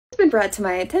brought to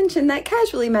my attention that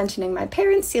casually mentioning my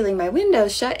parents sealing my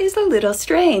windows shut is a little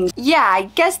strange. Yeah, I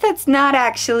guess that's not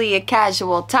actually a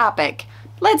casual topic.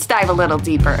 Let's dive a little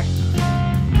deeper.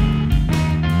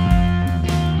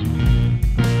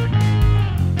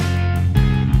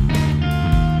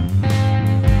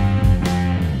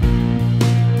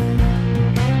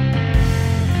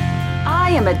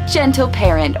 I am a gentle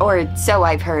parent, or so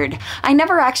I've heard. I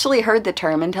never actually heard the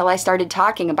term until I started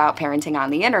talking about parenting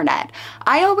on the internet.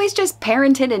 I always just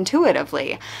parented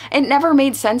intuitively. It never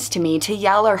made sense to me to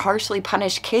yell or harshly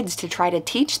punish kids to try to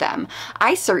teach them.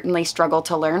 I certainly struggle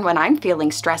to learn when I'm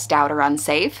feeling stressed out or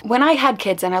unsafe. When I had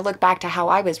kids and I look back to how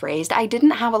I was raised, I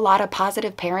didn't have a lot of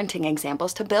positive parenting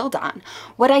examples to build on.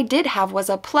 What I did have was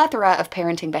a plethora of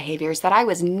parenting behaviors that I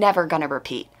was never gonna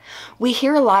repeat. We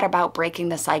hear a lot about breaking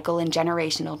the cycle and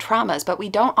generational traumas, but we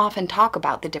don't often talk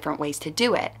about the different ways to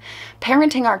do it.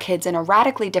 Parenting our kids in a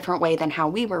radically different way than how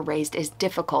we were raised is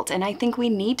difficult, and I think we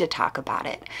need to talk about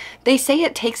it. They say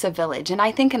it takes a village, and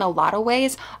I think in a lot of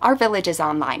ways, our village is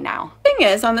online now. Thing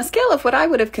is, on the scale of what I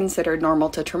would have considered normal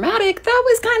to traumatic, that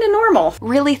was kind of normal.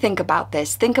 Really think about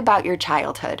this. Think about your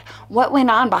childhood. What went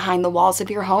on behind the walls of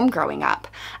your home growing up?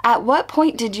 At what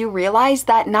point did you realize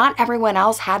that not everyone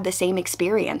else had the same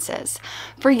experiences?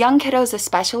 For young kiddos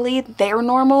especially, their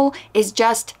normal is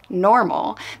just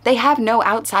normal. They have no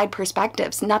outside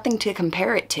perspectives, nothing to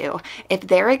compare it to. If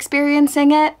they're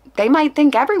experiencing it, they might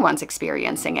think everyone's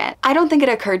experiencing it. I don't think it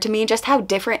occurred to me just how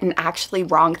different and actually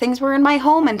wrong things were in my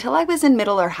home until I was in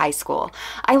middle or high school.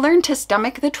 I learned to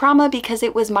stomach the trauma because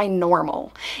it was my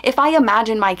normal. If I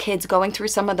imagine my kids going through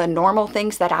some of the normal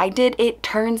things that I did, it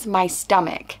turns my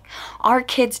stomach. Our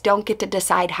kids don't get to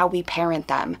decide how we parent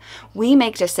them. We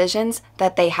make decisions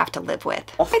that they have to live with.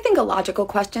 I think a logical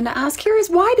question to ask here is,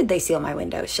 why did they seal my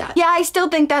windows shut? Yeah, I still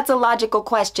think that's a logical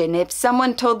question. If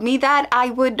someone told me that,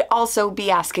 I would also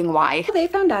be asking why. They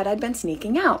found out I'd been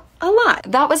sneaking out. A lot.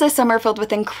 That was a summer filled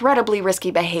with incredibly risky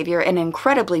behavior and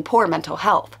incredibly poor mental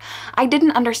health. I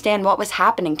didn't understand what was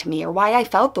happening to me or why I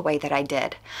felt the way that I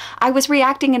did. I was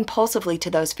reacting impulsively to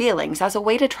those feelings as a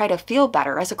way to try to feel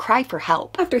better, as a cry for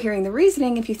help. After hearing the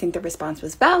reasoning, if you think the response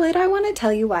was valid, I want to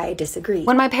tell you why I disagree.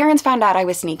 When my parents found out I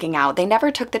was sneaking out, they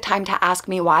never took the time to ask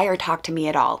me why or talk to me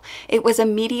at all. It was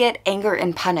immediate anger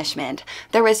and punishment.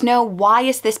 There was no, why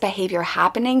is this behavior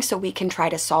happening so we can try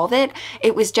to solve it?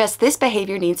 It was just, this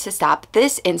behavior needs to stop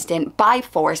this instant by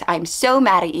force. I'm so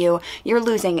mad at you. You're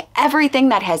losing everything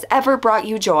that has ever brought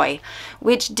you joy,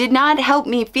 which did not help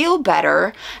me feel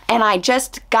better, and I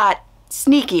just got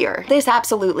sneakier. This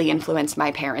absolutely influenced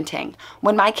my parenting.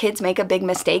 When my kids make a big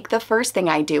mistake, the first thing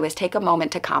I do is take a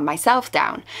moment to calm myself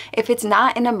down. If it's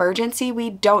not an emergency, we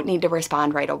don't need to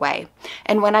respond right away.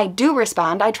 And when I do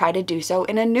respond, I try to do so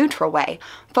in a neutral way,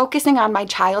 focusing on my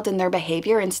child and their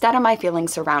behavior instead of my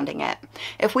feelings surrounding it.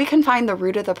 If we can find the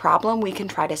root of the problem, we can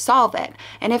try to solve it.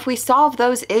 And if we solve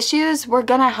those issues, we're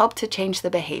gonna help to change the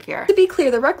behavior. To be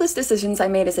clear, the reckless decisions I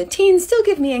made as a teen still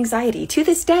give me anxiety to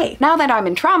this day. Now that I'm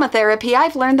in trauma therapy,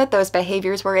 I've learned that those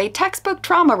behaviors were a textbook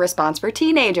trauma response for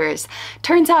teenagers.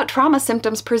 Turns out trauma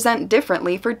symptoms present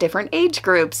differently for different age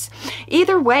groups.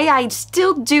 Either way, I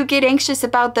still do get anxious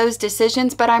about those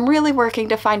decisions, but I'm really working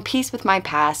to find peace with my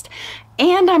past.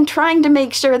 And I'm trying to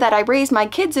make sure that I raise my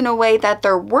kids in a way that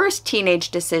their worst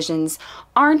teenage decisions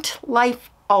aren't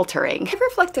life-altering. I've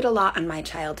reflected a lot on my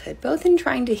childhood, both in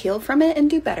trying to heal from it and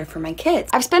do better for my kids.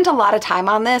 I've spent a lot of time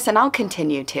on this, and I'll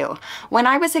continue to. When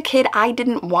I was a kid, I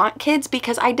didn't want kids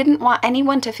because I didn't want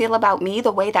anyone to feel about me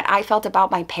the way that I felt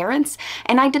about my parents,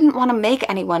 and I didn't want to make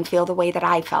anyone feel the way that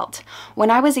I felt.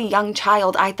 When I was a young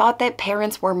child, I thought that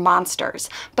parents were monsters,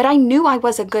 but I knew I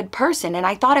was a good person, and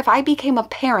I thought if I became a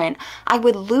parent, I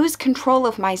would lose control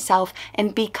of myself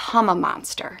and become a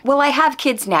monster. Well, I have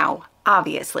kids now,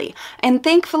 obviously, and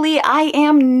thankfully I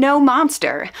am no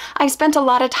monster. I've spent a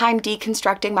lot of time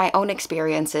deconstructing my own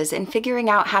experiences and figuring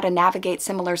out how to navigate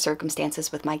similar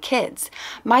circumstances with my kids.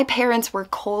 My parents were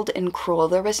cold and cruel.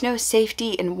 There was no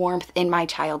safety and warmth in my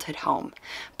childhood home.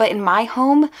 But in my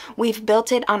home, we've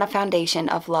built it on a foundation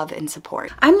of love and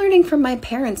support. I'm learning from my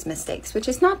parents' mistakes, which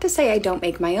is not to say I don't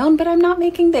make my own, but I'm not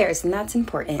making theirs, and that's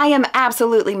important. I am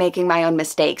absolutely making my own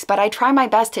mistakes, but I try my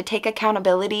best to take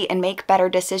accountability and make better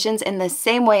decisions in the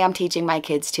same way I'm teaching my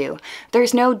kids to.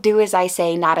 There's no do as I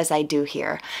say, not as I do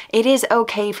here. It is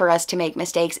okay for us to make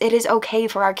mistakes. It is okay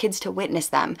for our kids to witness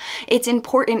them. It's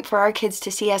important for our kids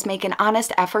to see us make an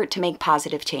honest effort to make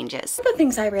positive changes. One of the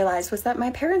things I realized was that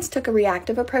my parents took a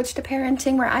reactive approach to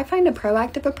parenting, where I find a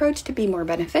proactive approach to be more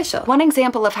beneficial. One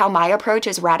example of how my approach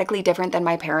is radically different than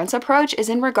my parents' approach is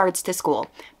in regards to school.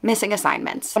 Missing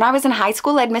assignments. When I was in high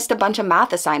school, I'd missed a bunch of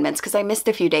math assignments because I missed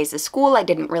a few days of school, I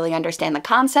didn't really understand the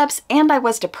concepts, and I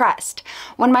was depressed.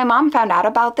 When my mom found out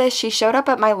about this, she showed up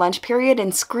at my lunch period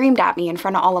and screamed at me in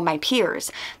front of all of my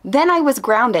peers. Then I was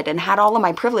grounded and had all of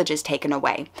my privileges taken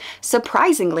away.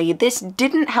 Surprisingly, this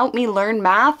didn't help me learn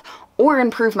math or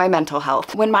improve my mental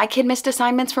health. When my kid missed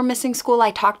assignments from missing school, I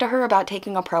talked to her about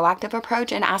taking a proactive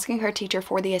approach and asking her teacher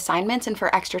for the assignments and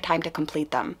for extra time to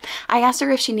complete them. I asked her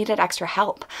if she needed extra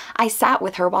help. I sat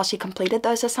with her while she completed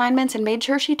those assignments and made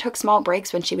sure she took small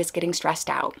breaks when she was getting stressed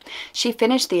out. She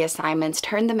finished the assignments,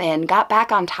 turned them in, got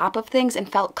back on top of things,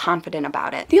 and felt confident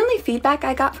about it. The only feedback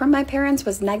I got from my parents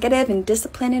was negative and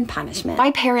discipline and punishment.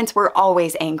 My parents were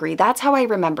always angry. That's how I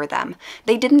remember them.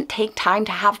 They didn't take time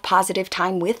to have positive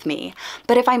time with me.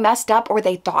 But if I messed up or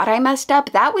they thought I messed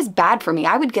up, that was bad for me.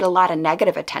 I would get a lot of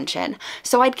negative attention.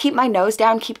 So I'd keep my nose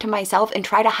down, keep to myself, and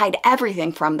try to hide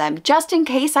everything from them just in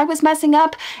case I was messing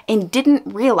up and didn't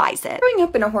realize it. Growing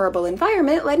up in a horrible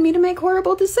environment led me to make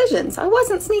horrible decisions. I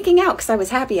wasn't sneaking out because I was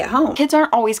happy at home. Kids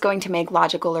aren't always going to make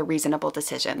logical or reasonable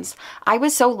decisions. I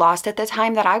was so lost at the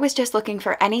time that I was just looking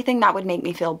for anything that would make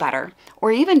me feel better,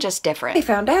 or even just different. I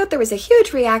found out there was a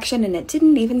huge reaction and it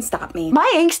didn't even stop me.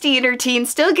 My angsty inner teen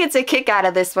still gets a kick out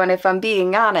of this one if I'm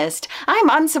being honest. I'm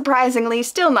unsurprisingly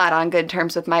still not on good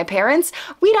terms with my parents.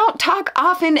 We don't talk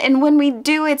often, and when we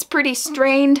do, it's pretty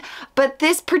strained, but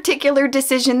this particular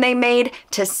decision they made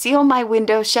to seal my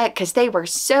window shut because they were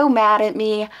so mad at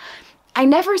me, I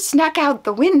never snuck out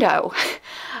the window.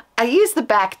 I used the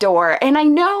back door, and I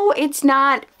know it's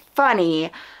not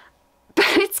funny, but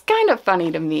it's kind of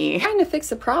funny to me. Trying to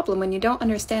fix a problem when you don't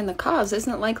understand the cause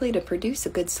isn't likely to produce a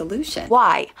good solution.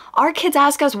 Why? Our kids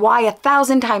ask us why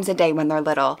 1,000 times a day when they're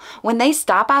little. When they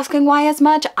stop asking why as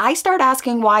much, I start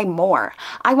asking why more.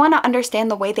 I want to understand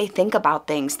the way they think about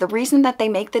things, the reason that they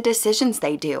make the decisions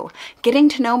they do. Getting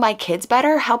to know my kids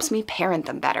better helps me parent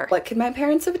them better. What could my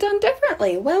parents have done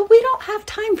differently? Well, we don't have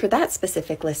time for that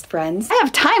specific list, friends. I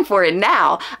have time for it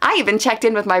now. I even checked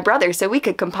in with my brother so we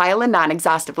could compile a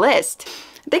non-exhaustive list.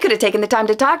 They could have taken the time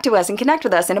to talk to us and connect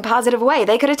with us in a positive way.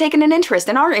 They could have taken an interest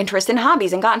in our interests and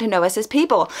hobbies and gotten to know us as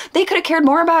people. They could have cared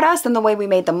more about us than the way we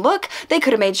made them look. They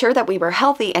could have made sure that we were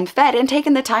healthy and fed and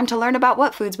taken the time to learn about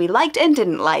what foods we liked and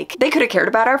didn't like. They could have cared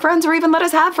about our friends or even let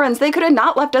us have friends. They could have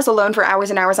not left us alone for hours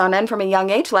and hours on end from a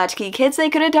young age. Latchkey kids, they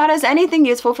could have taught us anything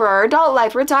useful for our adult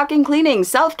life. We're talking cleaning,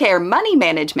 self-care, money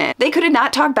management. They could have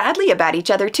not talked badly about each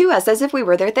other to us as if we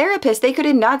were their therapist. They could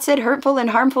have not said hurtful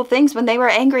and harmful things when they were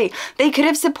angry. They could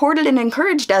have supported and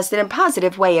encouraged us in a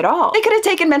positive way at all. They could have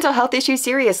taken mental health issues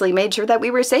seriously, made sure that we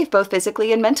were safe both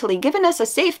physically and mentally, given us a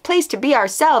safe place to be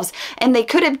ourselves, and they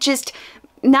could have just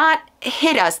not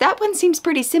hit us. That one seems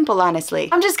pretty simple, honestly.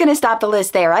 I'm just gonna stop the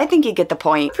list there. I think you get the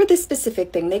point. For this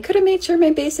specific thing, they could have made sure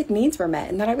my basic needs were met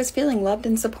and that I was feeling loved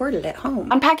and supported at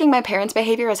home. Unpacking my parents'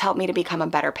 behavior has helped me to become a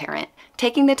better parent.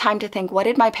 Taking the time to think, what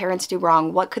did my parents do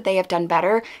wrong? What could they have done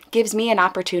better? Gives me an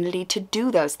opportunity to do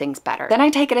those things better. Then I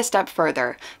take it a step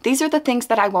further. These are the things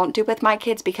that I won't do with my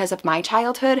kids because of my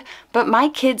childhood, but my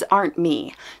kids aren't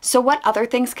me. So what other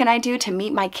things can I do to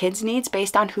meet my kids' needs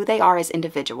based on who they are as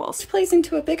individuals? This plays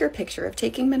into a bigger picture of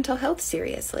taking mental health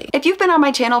seriously. If you've been on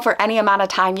my channel for any amount of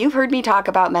time, you've heard me talk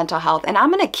about mental health, and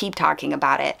I'm gonna keep talking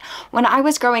about it. When I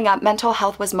was growing up, mental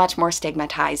health was much more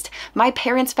stigmatized. My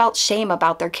parents felt shame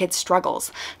about their kids' struggles.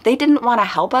 They didn't want to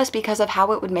help us because of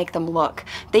how it would make them look.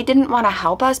 They didn't want to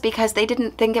help us because they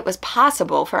didn't think it was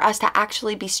possible for us to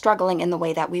actually be struggling in the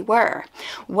way that we were.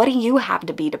 What do you have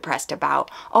to be depressed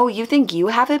about? Oh, you think you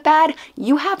have it bad?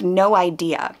 You have no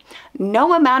idea.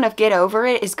 No amount of get over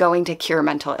it is going to cure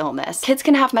mental illness. Kids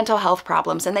can have mental health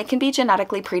problems and they can be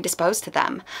genetically predisposed to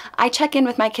them. I check in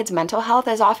with my kids' mental health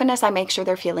as often as I make sure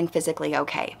they're feeling physically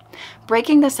okay.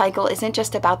 Breaking the cycle isn't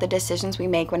just about the decisions we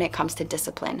make when it comes to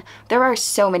discipline. There are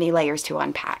so many layers to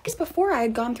unpack. Just before, I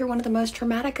had gone through one of the most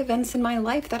traumatic events in my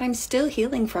life that I'm still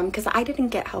healing from because I didn't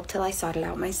get help till I sought it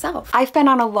out myself. I've been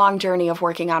on a long journey of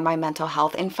working on my mental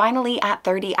health, and finally at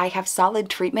 30, I have solid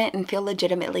treatment and feel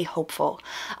legitimately hopeful.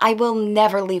 I will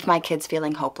never leave my kids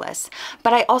feeling hopeless,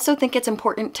 but I also also think it's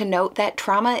important to note that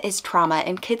trauma is trauma,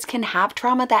 and kids can have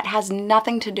trauma that has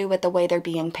nothing to do with the way they're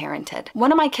being parented. One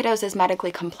of my kiddos is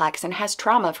medically complex and has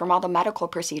trauma from all the medical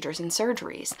procedures and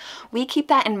surgeries. We keep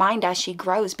that in mind as she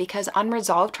grows because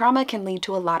unresolved trauma can lead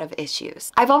to a lot of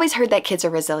issues. I've always heard that kids are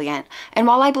resilient, and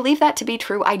while I believe that to be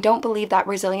true, I don't believe that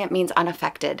resilient means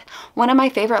unaffected. One of my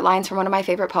favorite lines from one of my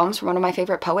favorite poems from one of my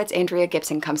favorite poets, Andrea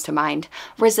Gibson, comes to mind.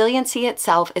 Resiliency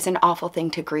itself is an awful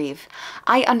thing to grieve.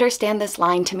 I understand this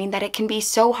line to mean that it can be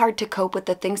so hard to cope with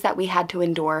the things that we had to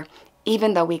endure,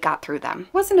 even though we got through them.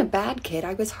 I wasn't a bad kid.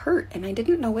 I was hurt and I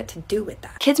didn't know what to do with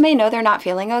that. Kids may know they're not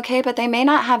feeling okay, but they may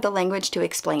not have the language to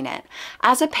explain it.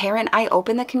 As a parent, I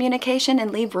open the communication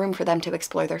and leave room for them to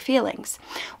explore their feelings.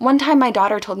 One time my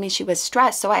daughter told me she was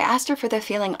stressed, so I asked her for the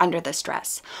feeling under the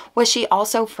stress. Was she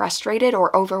also frustrated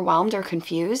or overwhelmed or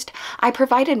confused? I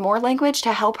provided more language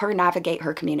to help her navigate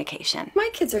her communication. My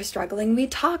kids are struggling. We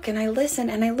talk and I listen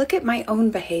and I look at my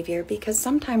own behavior because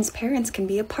sometimes parents can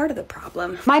be a part of the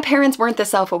problem. My parents weren't the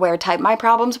self-aware type. My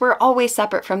problems were always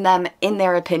separate from them, in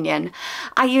their opinion.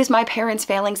 I use my parents'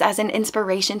 failings as an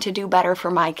inspiration to do better for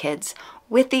my kids,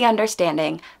 with the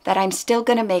understanding that I'm still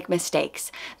gonna make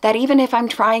mistakes, that even if I'm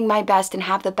trying my best and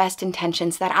have the best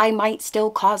intentions, that I might still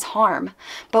cause harm.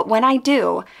 But when I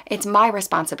do, it's my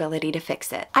responsibility to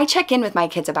fix it. I check in with my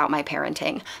kids about my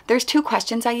parenting. There's 2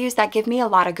 questions I use that give me a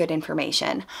lot of good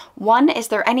information. 1, is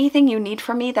there anything you need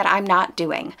from me that I'm not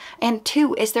doing? And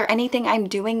 2, is there anything I'm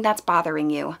doing that's bothering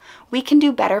you? We can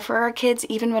do better for our kids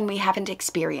even when we haven't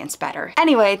experienced better.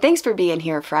 Anyway, thanks for being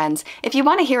here, friends. If you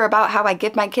want to hear about how I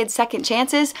give my kids second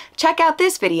chances, check out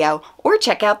this video or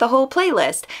check out the whole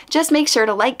playlist. Just make sure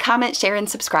to like, comment, share, and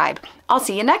subscribe. I'll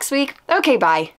see you next week. Okay, bye.